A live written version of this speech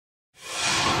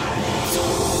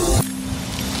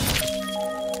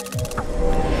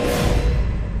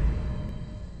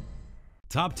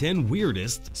Top 10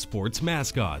 Weirdest Sports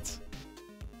Mascots.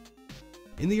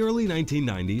 In the early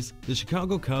 1990s, the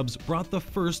Chicago Cubs brought the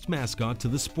first mascot to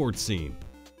the sports scene.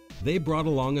 They brought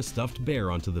along a stuffed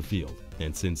bear onto the field,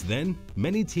 and since then,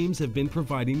 many teams have been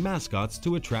providing mascots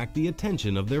to attract the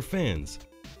attention of their fans.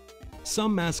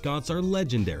 Some mascots are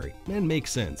legendary and make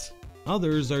sense.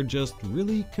 Others are just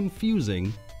really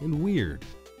confusing and weird.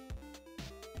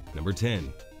 Number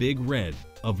 10. Big Red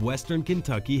of Western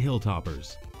Kentucky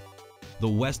Hilltoppers. The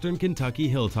Western Kentucky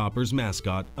Hilltoppers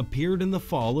mascot appeared in the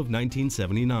fall of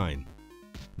 1979.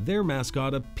 Their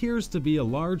mascot appears to be a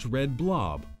large red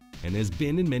blob and has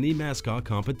been in many mascot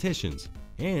competitions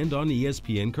and on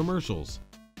ESPN commercials.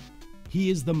 He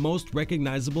is the most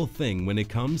recognizable thing when it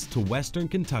comes to Western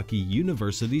Kentucky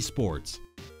University sports.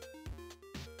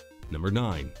 Number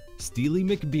 9. Steely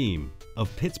McBeam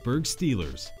of Pittsburgh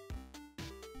Steelers.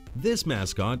 This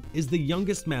mascot is the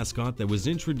youngest mascot that was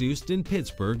introduced in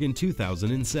Pittsburgh in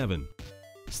 2007.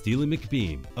 Steely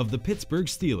McBeam of the Pittsburgh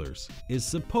Steelers is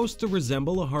supposed to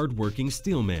resemble a hard-working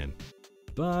steelman,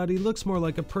 but he looks more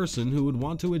like a person who would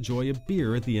want to enjoy a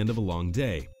beer at the end of a long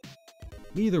day.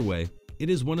 Either way, it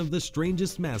is one of the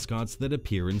strangest mascots that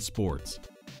appear in sports.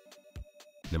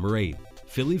 Number 8.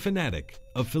 Phillie Phanatic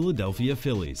of Philadelphia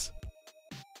Phillies.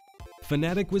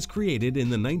 Phanatic was created in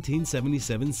the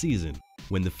 1977 season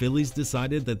when the Phillies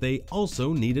decided that they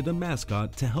also needed a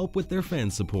mascot to help with their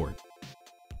fan support.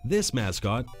 This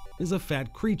mascot is a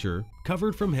fat creature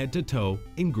covered from head to toe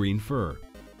in green fur.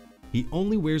 He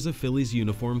only wears a Phillies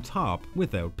uniform top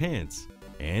without pants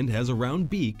and has a round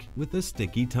beak with a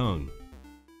sticky tongue.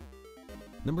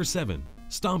 Number 7.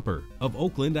 Stomper of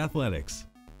Oakland Athletics.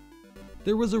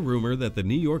 There was a rumor that the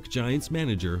New York Giants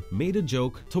manager made a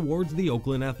joke towards the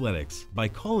Oakland Athletics by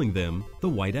calling them the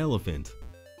White Elephant.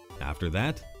 After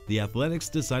that, the Athletics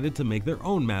decided to make their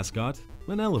own mascot,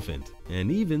 an elephant,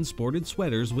 and even sported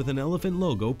sweaters with an elephant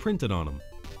logo printed on them.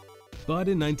 But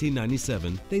in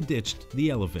 1997, they ditched the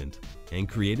elephant and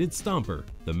created Stomper,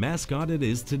 the mascot it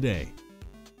is today.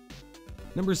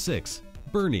 Number 6.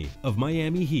 Burnie of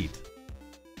Miami Heat.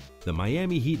 The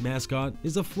Miami Heat mascot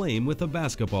is a flame with a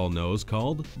basketball nose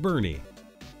called Burnie.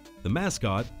 The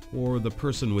mascot, or the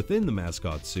person within the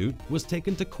mascot suit, was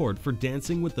taken to court for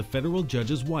dancing with the federal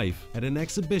judge's wife at an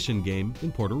exhibition game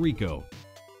in Puerto Rico.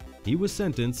 He was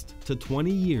sentenced to 20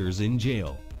 years in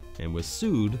jail and was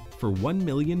sued for $1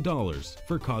 million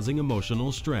for causing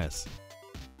emotional stress.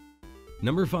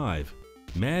 Number 5.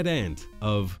 Mad Ant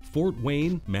of Fort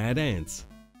Wayne Mad Ants.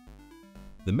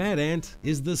 The Mad Ant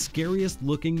is the scariest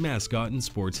looking mascot in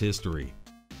sports history.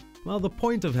 While the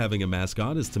point of having a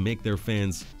mascot is to make their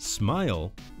fans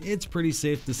smile, it's pretty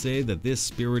safe to say that this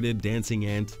spirited dancing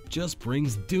ant just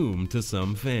brings doom to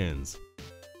some fans.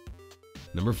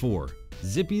 Number 4.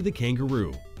 Zippy the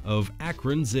Kangaroo of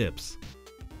Akron Zips.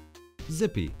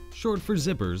 Zippy, short for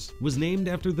Zippers, was named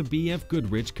after the B.F.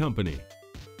 Goodrich Company.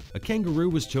 A kangaroo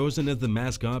was chosen as the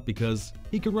mascot because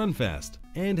he could run fast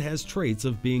and has traits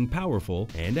of being powerful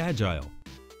and agile.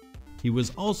 He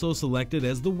was also selected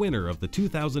as the winner of the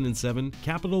 2007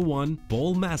 Capital One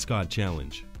Bowl Mascot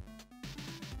Challenge.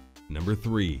 Number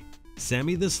 3.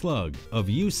 Sammy the Slug of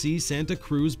UC Santa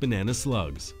Cruz Banana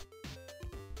Slugs.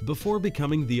 Before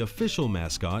becoming the official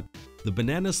mascot, the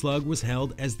Banana Slug was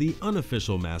held as the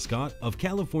unofficial mascot of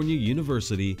California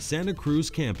University Santa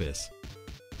Cruz campus.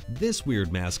 This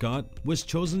weird mascot was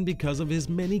chosen because of his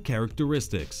many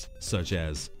characteristics, such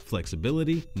as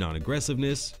flexibility,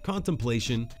 non-aggressiveness,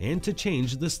 contemplation, and to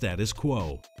change the status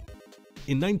quo.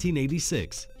 In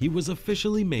 1986, he was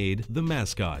officially made the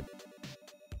mascot.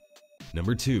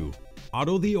 Number 2.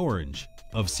 Otto the Orange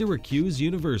of Syracuse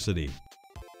University.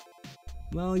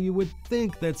 Well, you would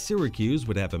think that Syracuse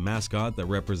would have a mascot that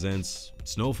represents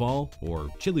snowfall or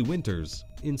chilly winters.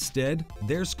 Instead,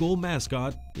 their school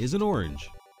mascot is an orange.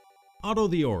 Otto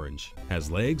the Orange has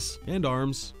legs and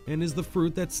arms and is the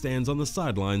fruit that stands on the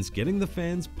sidelines getting the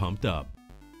fans pumped up.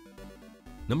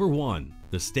 Number 1.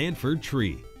 The Stanford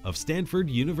Tree of Stanford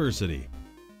University.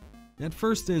 At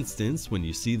first instance, when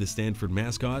you see the Stanford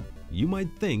mascot, you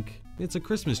might think it's a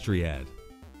Christmas tree ad.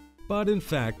 But in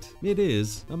fact, it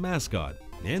is a mascot,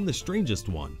 and the strangest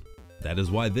one. That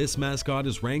is why this mascot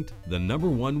is ranked the number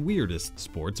 1 weirdest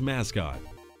sports mascot.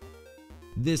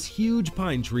 This huge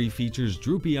pine tree features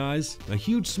droopy eyes, a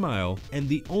huge smile, and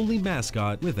the only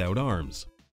mascot without arms.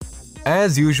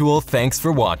 As usual, thanks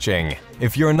for watching.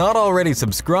 If you're not already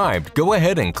subscribed, go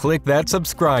ahead and click that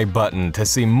subscribe button to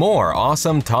see more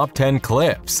awesome Top 10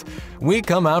 clips. We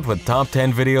come out with Top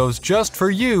 10 videos just for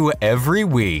you every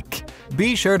week.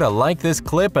 Be sure to like this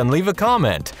clip and leave a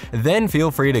comment. Then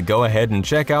feel free to go ahead and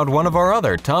check out one of our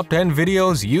other top 10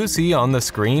 videos you see on the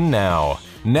screen now.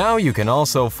 Now you can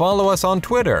also follow us on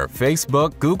Twitter,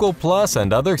 Facebook, Google+,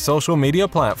 and other social media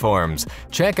platforms.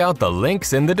 Check out the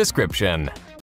links in the description.